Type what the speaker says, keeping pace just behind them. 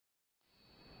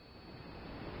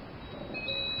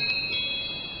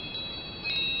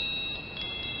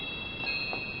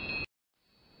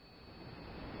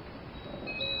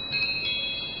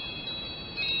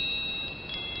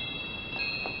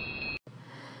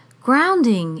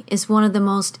Grounding is one of the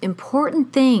most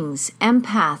important things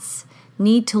empaths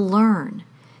need to learn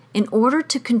in order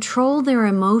to control their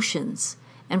emotions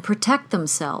and protect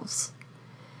themselves.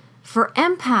 For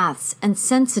empaths and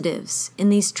sensitives in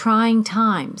these trying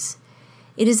times,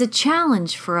 it is a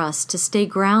challenge for us to stay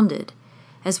grounded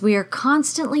as we are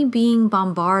constantly being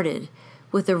bombarded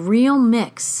with a real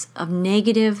mix of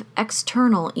negative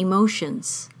external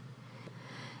emotions.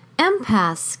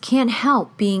 Empaths can't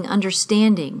help being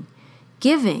understanding,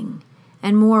 giving,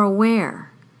 and more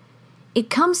aware. It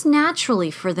comes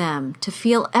naturally for them to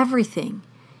feel everything,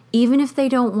 even if they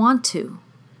don't want to.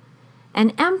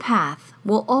 An empath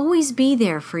will always be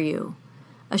there for you,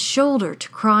 a shoulder to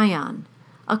cry on,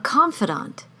 a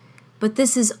confidant, but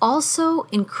this is also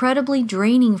incredibly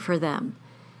draining for them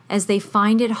as they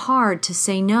find it hard to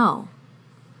say no.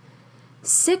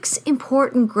 6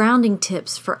 important grounding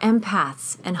tips for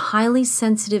empaths and highly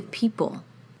sensitive people.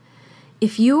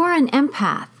 If you are an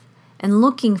empath and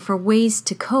looking for ways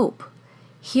to cope,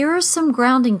 here are some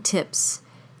grounding tips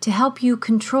to help you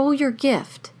control your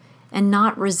gift and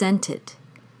not resent it.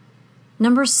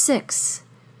 Number 6,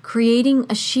 creating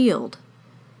a shield.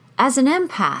 As an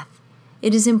empath,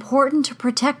 it is important to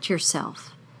protect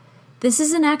yourself. This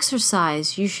is an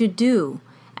exercise you should do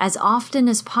as often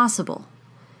as possible.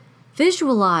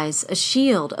 Visualize a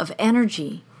shield of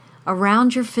energy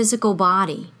around your physical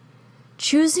body.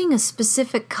 Choosing a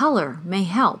specific color may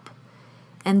help.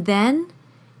 And then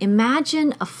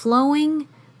imagine a flowing,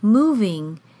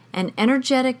 moving, and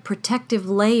energetic protective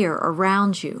layer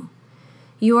around you.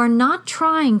 You are not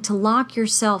trying to lock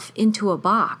yourself into a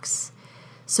box,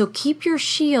 so keep your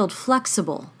shield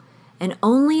flexible and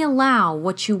only allow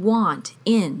what you want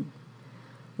in.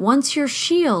 Once your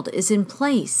shield is in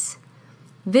place,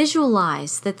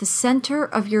 visualize that the center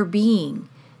of your being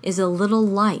is a little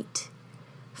light.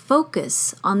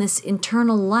 Focus on this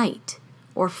internal light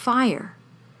or fire.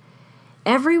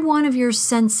 Every one of your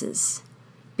senses,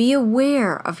 be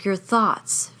aware of your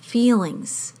thoughts,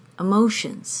 feelings,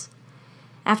 emotions.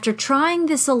 After trying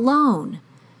this alone,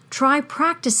 try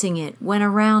practicing it when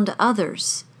around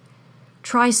others.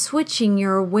 Try switching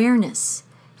your awareness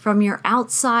from your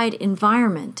outside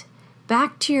environment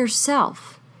back to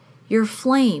yourself, your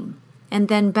flame, and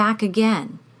then back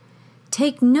again.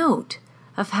 Take note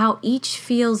of how each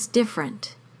feels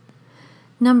different.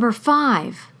 Number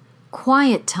 5,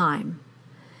 quiet time.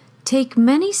 Take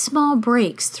many small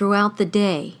breaks throughout the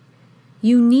day.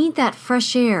 You need that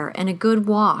fresh air and a good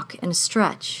walk and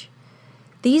stretch.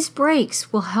 These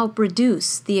breaks will help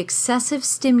reduce the excessive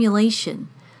stimulation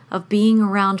of being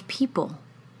around people.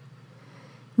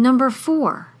 Number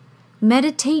 4,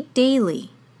 meditate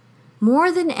daily.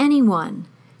 More than anyone,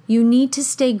 you need to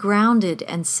stay grounded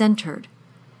and centered.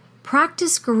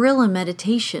 Practice guerrilla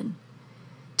meditation.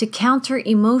 To counter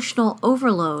emotional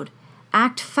overload,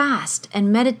 act fast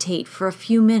and meditate for a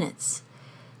few minutes.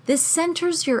 This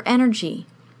centers your energy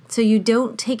so you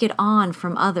don't take it on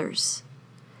from others.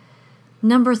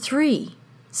 Number 3,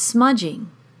 smudging.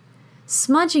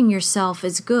 Smudging yourself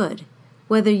is good,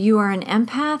 whether you are an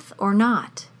empath or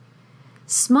not.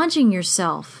 Smudging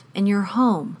yourself in your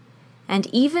home and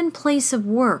even place of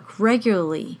work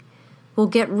regularly will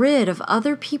get rid of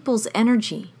other people's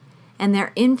energy and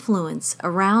their influence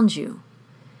around you.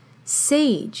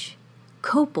 Sage,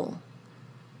 copal,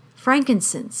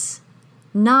 frankincense,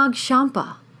 nag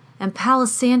champa, and palo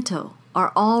santo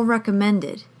are all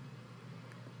recommended.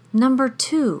 Number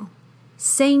 2,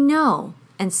 say no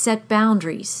and set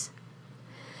boundaries.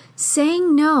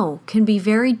 Saying no can be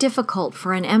very difficult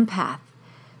for an empath,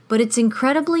 but it's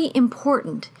incredibly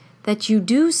important that you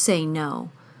do say no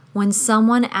when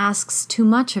someone asks too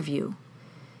much of you.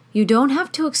 You don't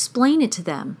have to explain it to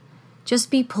them,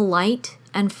 just be polite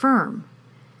and firm.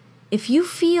 If you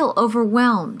feel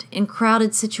overwhelmed in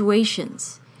crowded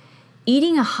situations,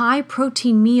 eating a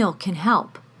high-protein meal can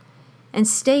help, and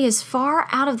stay as far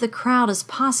out of the crowd as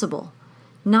possible,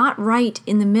 not right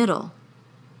in the middle.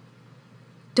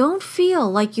 Don't feel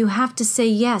like you have to say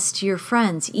yes to your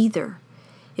friends either.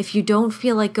 If you don't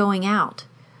feel like going out,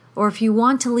 or if you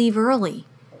want to leave early,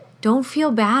 don't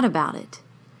feel bad about it.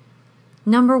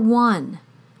 Number 1,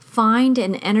 find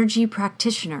an energy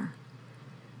practitioner.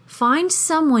 Find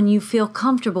someone you feel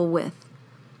comfortable with.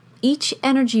 Each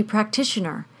energy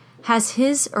practitioner has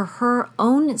his or her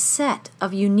own set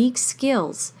of unique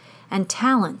skills and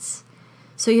talents,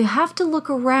 so you have to look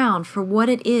around for what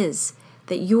it is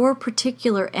that your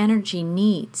particular energy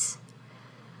needs.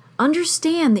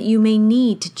 Understand that you may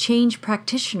need to change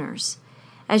practitioners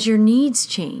as your needs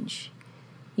change.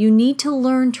 You need to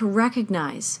learn to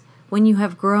recognize when you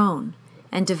have grown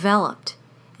and developed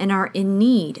and are in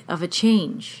need of a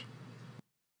change.